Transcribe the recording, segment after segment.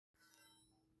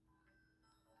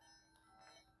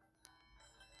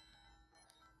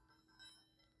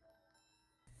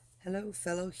Hello,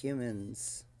 fellow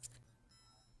humans.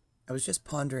 I was just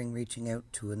pondering reaching out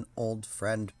to an old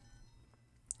friend,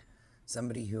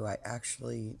 somebody who I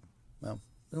actually, well,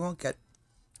 we won't get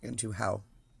into how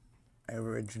I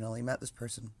originally met this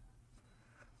person,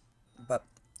 but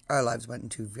our lives went in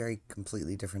two very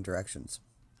completely different directions.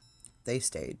 They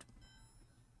stayed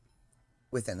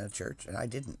within a church, and I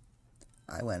didn't.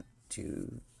 I went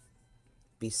to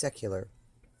be secular,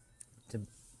 to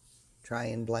try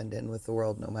and blend in with the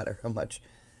world no matter how much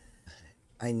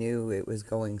I knew it was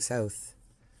going south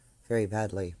very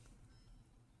badly.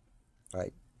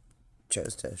 I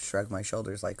chose to shrug my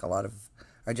shoulders like a lot of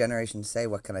our generation say,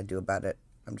 what can I do about it?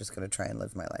 I'm just going to try and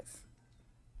live my life.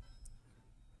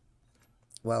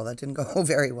 Well, that didn't go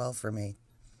very well for me.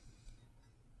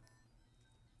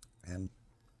 And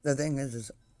the thing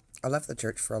is I left the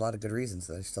church for a lot of good reasons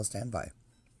that I still stand by.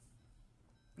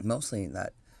 Mostly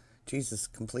that Jesus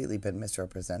completely been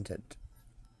misrepresented.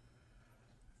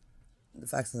 The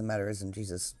fact of the matter is, and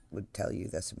Jesus would tell you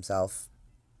this himself,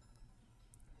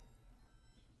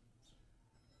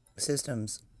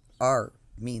 systems are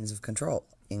means of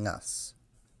controlling us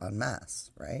en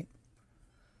masse, right?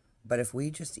 But if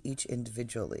we just each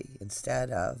individually,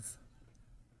 instead of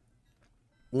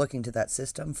looking to that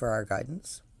system for our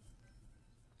guidance,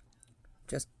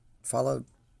 just followed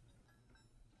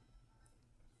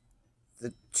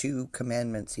the 2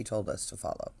 commandments he told us to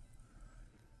follow.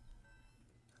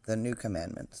 The new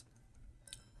commandments.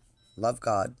 Love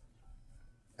God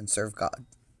and serve God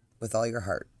with all your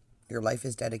heart. Your life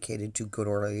is dedicated to good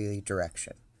orderly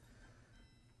direction.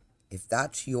 If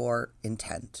that's your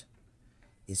intent,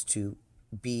 is to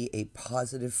be a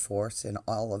positive force in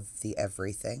all of the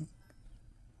everything,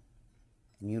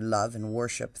 and you love and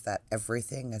worship that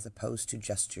everything as opposed to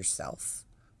just yourself,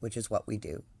 which is what we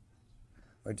do.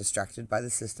 We're distracted by the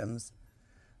systems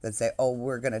that say, oh,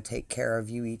 we're going to take care of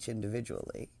you each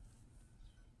individually.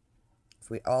 If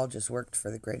we all just worked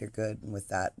for the greater good, and with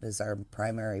that as our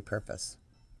primary purpose,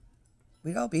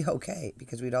 we'd all be okay,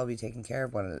 because we'd all be taking care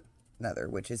of one another,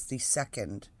 which is the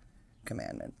 2nd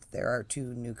commandment. There are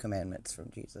 2 new commandments from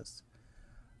Jesus.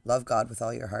 Love God with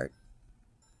all your heart.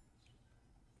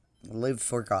 Live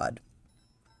for God.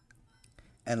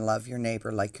 And love your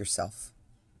neighbor like yourself.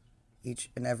 Each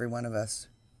and every one of us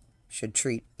should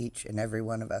treat each and every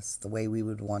one of us the way we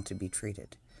would want to be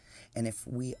treated. And if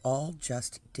we all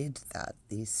just did that,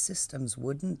 these systems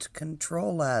wouldn't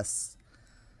control us.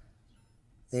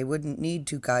 They wouldn't need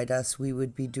to guide us. We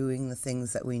would be doing the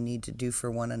things that we need to do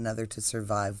for one another to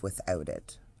survive without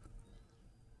it.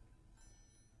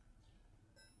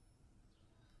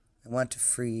 I want to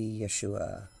free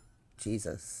Yeshua,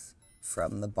 Jesus,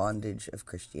 from the bondage of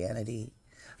Christianity.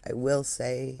 I will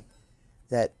say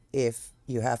that if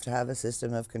you have to have a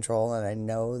system of control, and I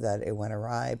know that it went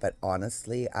awry, but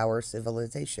honestly, our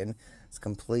civilization is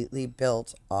completely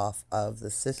built off of the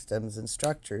systems and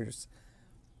structures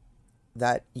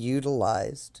that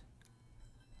utilized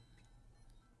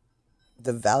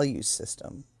the value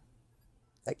system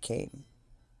that came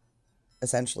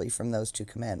essentially from those 2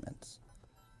 commandments.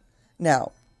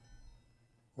 Now,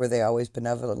 were they always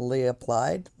benevolently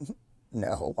applied?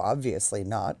 No, obviously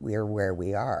not. We are where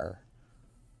we are.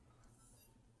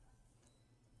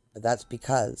 But that's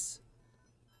because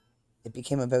it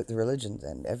became about the religions,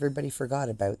 and everybody forgot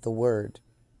about the word,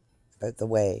 about the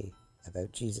way,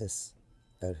 about Jesus,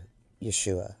 about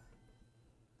Yeshua,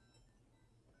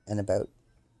 and about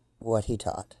what he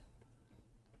taught.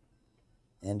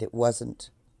 And it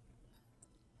wasn't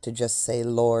to just say,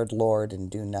 Lord, Lord,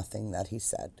 and do nothing that he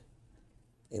said.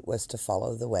 It was to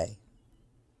follow the way.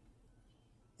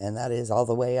 And that is all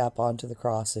the way up onto the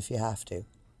cross if you have to.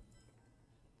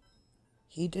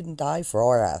 He didn't die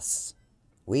for us.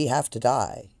 We have to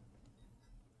die.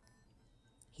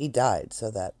 He died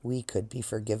so that we could be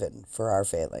forgiven for our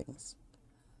failings.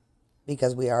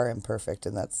 Because we are imperfect,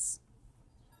 and that's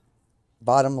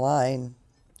bottom line.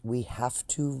 We have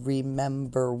to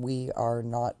remember we are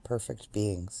not perfect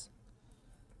beings.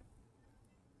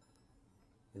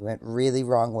 We went really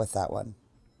wrong with that one.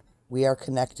 We are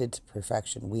connected to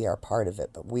perfection. We are part of it,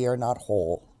 but we are not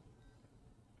whole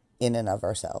in and of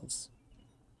ourselves.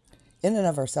 In and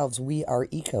of ourselves, we are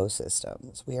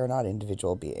ecosystems. We are not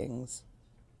individual beings.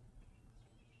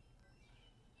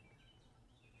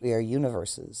 We are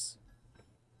universes.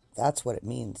 That's what it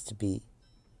means to be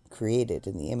created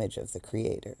in the image of the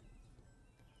Creator.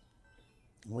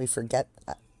 We forget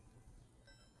that.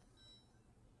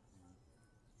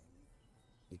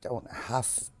 You don't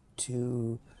have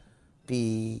to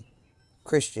be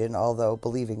Christian, although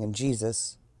believing in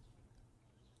Jesus,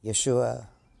 Yeshua,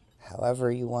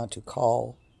 however you want to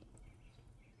call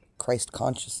Christ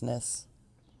consciousness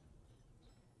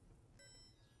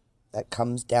that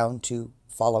comes down to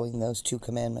following those 2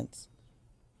 commandments.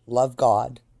 Love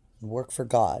God and work for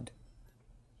God.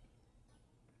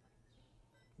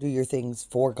 Do your things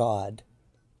for God.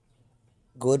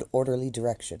 Good, orderly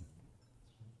direction.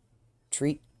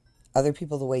 Treat other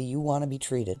people the way you want to be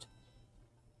treated.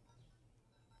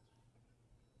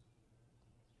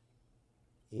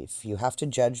 If you have to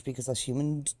judge, because us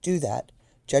humans do that,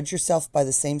 judge yourself by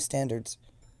the same standards,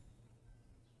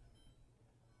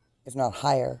 if not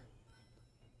higher.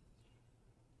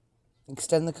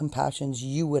 Extend the compassions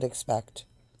you would expect,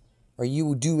 or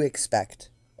you do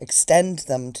expect. Extend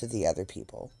them to the other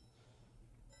people,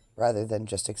 rather than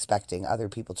just expecting other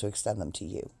people to extend them to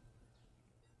you.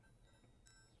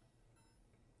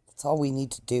 That's all we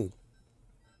need to do.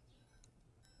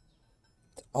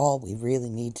 That's all we really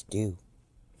need to do.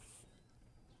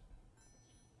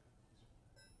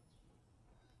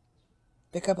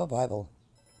 Pick up a Bible.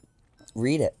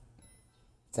 Read it.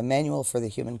 It's a manual for the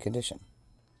human condition.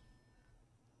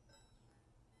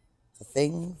 The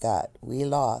thing that we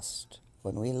lost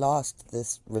when we lost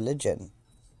this religion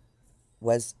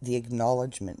was the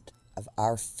acknowledgement of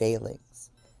our failings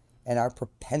and our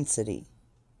propensity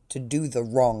to do the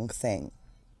wrong thing.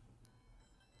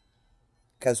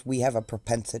 Because we have a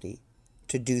propensity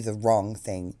to do the wrong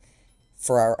thing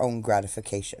for our own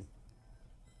gratification.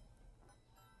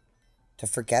 To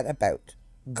forget about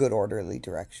good, orderly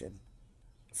direction.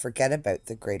 Forget about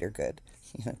the greater good.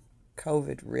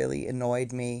 COVID really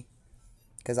annoyed me,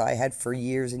 because I had for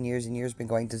years and years and years been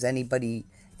going, does anybody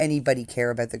care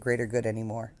about the greater good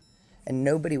anymore? And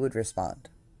nobody would respond.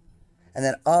 And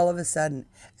then all of a sudden,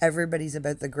 everybody's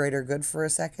about the greater good for a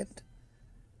second.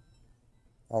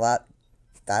 Well,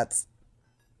 that's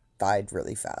died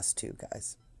really fast too,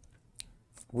 guys.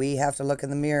 We have to look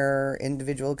in the mirror,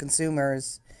 individual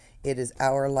consumers. It is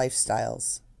our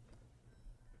lifestyles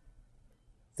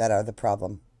that are the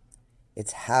problem.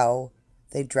 It's how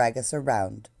they drag us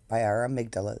around by our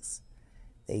amygdalas.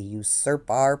 They usurp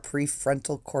our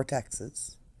prefrontal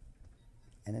cortexes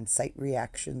and incite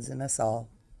reactions in us all.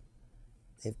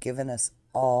 They've given us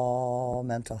all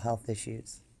mental health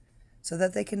issues so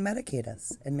that they can medicate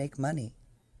us and make money.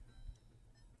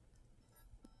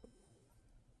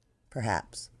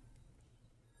 Perhaps.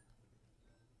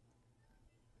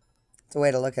 It's a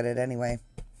way to look at it anyway.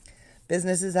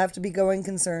 Businesses have to be going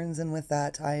concerns, and with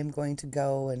that, I am going to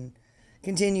go and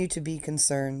continue to be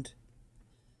concerned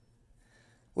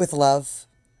with love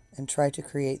and try to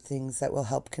create things that will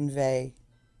help convey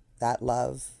that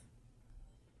love,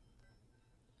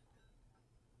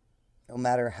 no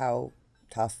matter how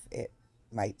tough it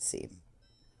might seem.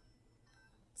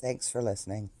 Thanks for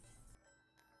listening.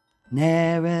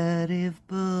 Narrative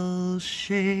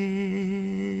bullshit.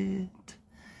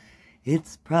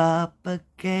 It's propaganda.